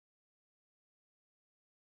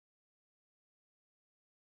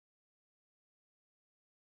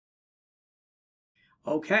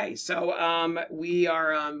Okay, so we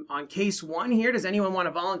are on case one here. Does anyone want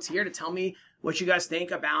to volunteer to tell me what you guys think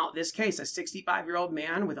about this case? A 65-year-old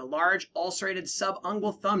man with a large ulcerated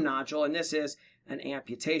subungual thumb nodule, and this is an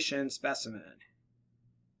amputation specimen.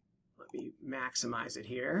 Let me maximize it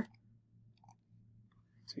here.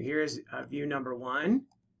 So here's view number one.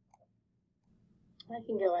 I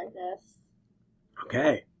can go at this.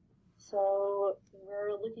 Okay. So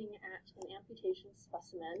we're looking at an amputation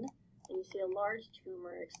specimen, and you see a large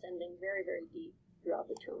tumor extending very, very deep throughout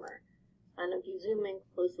the tumor. And if you zoom in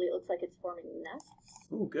closely, it looks like it's forming nests.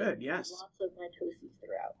 Oh, good, yes. Lots of mitoses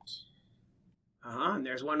throughout. And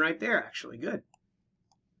there's one right there, actually. Good.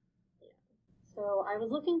 Yeah. So I was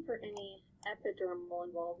looking for any epidermal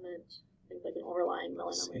involvement, things like an overlying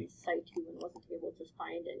melanoma in situ, and wasn't able to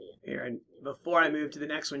find any. Here, and before I move to the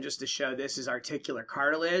next one, just to show, this is articular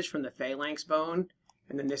cartilage from the phalanx bone,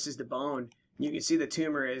 and then this is the bone. You can see the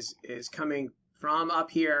tumor is coming from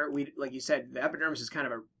up here. Like you said, the epidermis is kind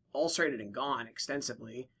of ulcerated and gone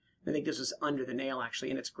extensively. I think this was under the nail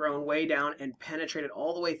actually, and it's grown way down and penetrated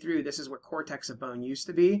all the way through. This is where cortex of bone used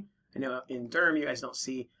to be. I know in derm you guys don't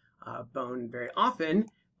see bone very often,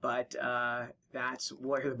 but that's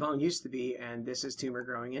where the bone used to be, and this is tumor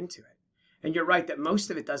growing into it. And you're right that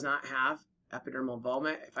most of it does not have epidermal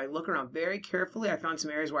involvement. If I look around very carefully, I found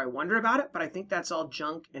some areas where I wonder about it, but I think that's all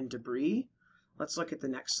junk and debris. Let's look at the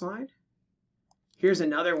next slide. Here's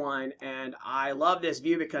another one, and I love this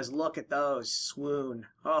view because look at those. Swoon.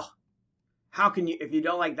 Oh, how can you, if you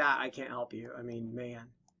don't like that, I can't help you. I mean, man.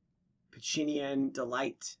 Pacinian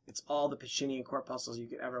delight. It's all the Pacinian corpuscles you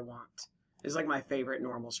could ever want. It's like my favorite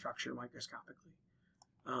normal structure microscopically.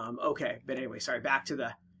 Okay, but anyway, sorry, back to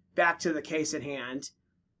the case at hand.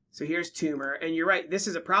 So here's tumor, and you're right, this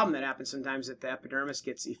is a problem that happens sometimes that the epidermis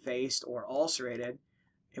gets effaced or ulcerated,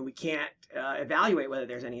 and we can't evaluate whether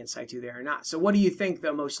there's any in situ there or not. So what do you think,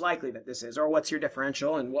 though, most likely that this is? Or what's your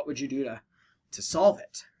differential, and what would you do to solve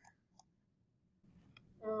it?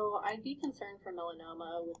 So I'd be concerned for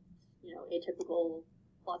melanoma with, atypical,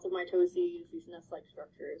 lots of mitoses, these nest-like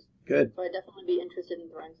structures. Good. So I'd definitely be interested in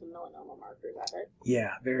throwing some melanoma markers at it.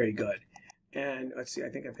 Yeah, very good. And let's see, I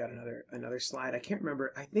think I've got another slide. I can't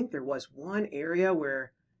remember. I think there was one area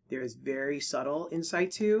where there is very subtle in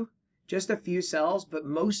situ. Just a few cells, but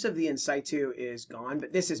most of the in situ is gone.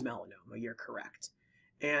 But this is melanoma, you're correct.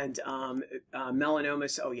 And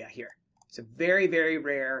melanomas, oh yeah, here. It's a very, very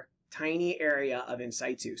rare, tiny area of in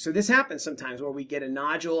situ. So this happens sometimes where we get a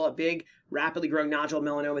nodule, a big, rapidly growing nodule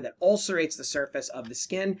melanoma that ulcerates the surface of the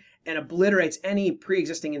skin and obliterates any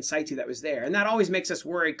pre-existing in situ that was there. And that always makes us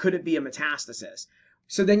worry, could it be a metastasis?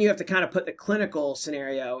 So then you have to kind of put the clinical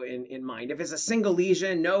scenario in mind. If it's a single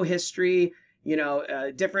lesion, no history,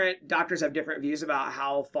 different doctors have different views about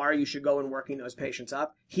how far you should go in working those patients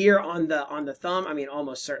up. Here on the thumb, I mean,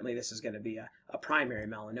 almost certainly this is going to be a primary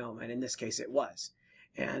melanoma, and in this case it was.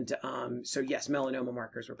 And so yes, melanoma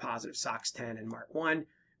markers were positive. SOX10 and MARC1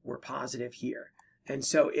 were positive here. And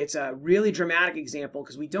so it's a really dramatic example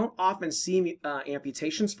because we don't often see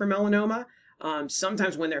amputations for melanoma.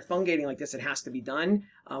 Sometimes when they're fungating like this, it has to be done.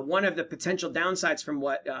 One of the potential downsides from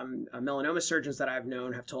what melanoma surgeons that I've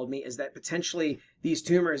known have told me is that potentially these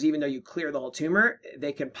tumors, even though you clear the whole tumor,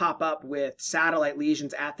 they can pop up with satellite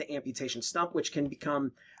lesions at the amputation stump, which can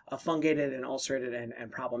become fungated and ulcerated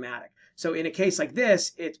and problematic. So in a case like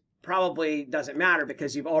this, it probably doesn't matter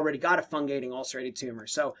because you've already got a fungating ulcerated tumor.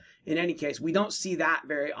 So in any case, we don't see that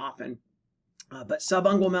very often. But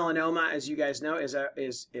subungual melanoma, as you guys know,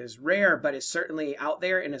 is rare, but is certainly out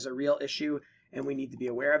there and is a real issue, and we need to be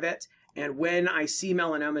aware of it. And when I see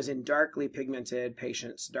melanomas in darkly pigmented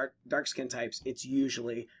patients, dark skin types, it's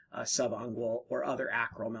usually subungual or other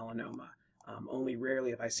acral melanoma. Only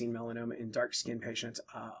rarely have I seen melanoma in dark skin patients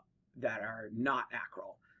that are not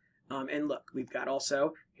acral. And look, we've got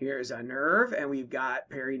also, here's a nerve, and we've got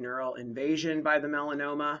perineural invasion by the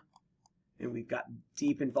melanoma. And we've got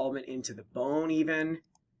deep involvement into the bone even.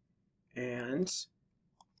 And,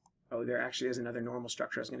 oh, there actually is another normal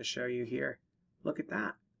structure I was going to show you here. Look at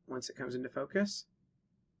that once it comes into focus.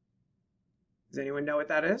 Does anyone know what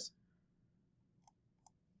that is?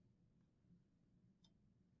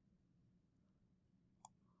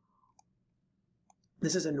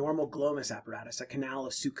 This is a normal glomus apparatus, a canal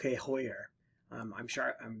of Suquet-Hoyer. I'm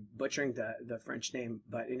sure I'm butchering the French name,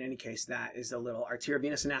 but in any case, that is a little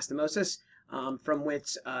arteriovenous anastomosis from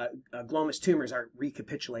which glomus tumors are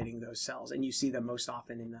recapitulating those cells, and you see them most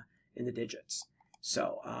often in the digits.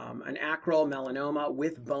 So an acral melanoma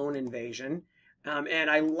with bone invasion, and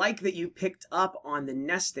I like that you picked up on the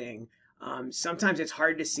nesting. Sometimes it's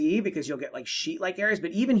hard to see because you'll get like sheet-like areas,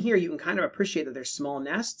 but even here you can kind of appreciate that there's small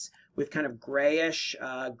nests, with kind of grayish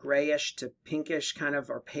to pinkish kind of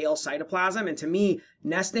or pale cytoplasm. And to me,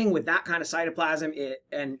 nesting with that kind of cytoplasm,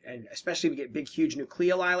 and especially if we get big, huge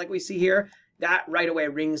nucleoli like we see here, that right away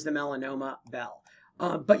rings the melanoma bell.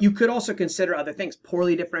 But you could also consider other things.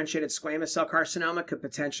 Poorly differentiated squamous cell carcinoma could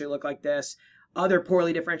potentially look like this. Other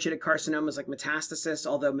poorly differentiated carcinomas like metastasis,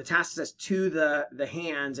 although metastasis to the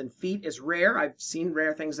hands and feet is rare. I've seen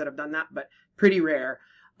rare things that have done that, but pretty rare.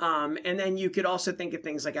 And then you could also think of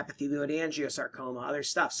things like epithelioid angiosarcoma, other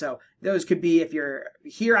stuff. So those could be, if you're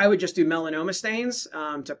here, I would just do melanoma stains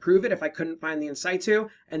to prove it if I couldn't find the in situ,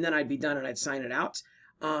 and then I'd be done and I'd sign it out.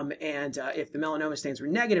 If the melanoma stains were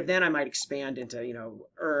negative, then I might expand into,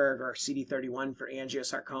 ERG or CD31 for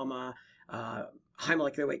angiosarcoma, high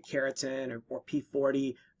molecular weight keratin or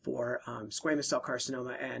P40 for squamous cell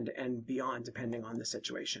carcinoma and beyond, depending on the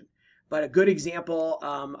situation. But a good example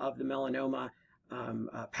of the melanoma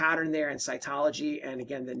pattern there in cytology, and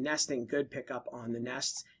again, the nesting, good pickup on the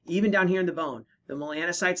nests. Even down here in the bone, the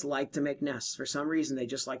melanocytes like to make nests. For some reason, they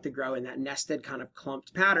just like to grow in that nested kind of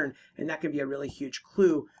clumped pattern, and that can be a really huge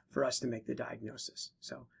clue for us to make the diagnosis.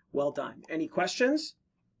 So well done. Any questions?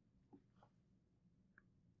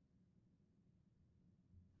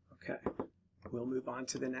 Okay, we'll move on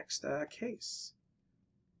to the next case.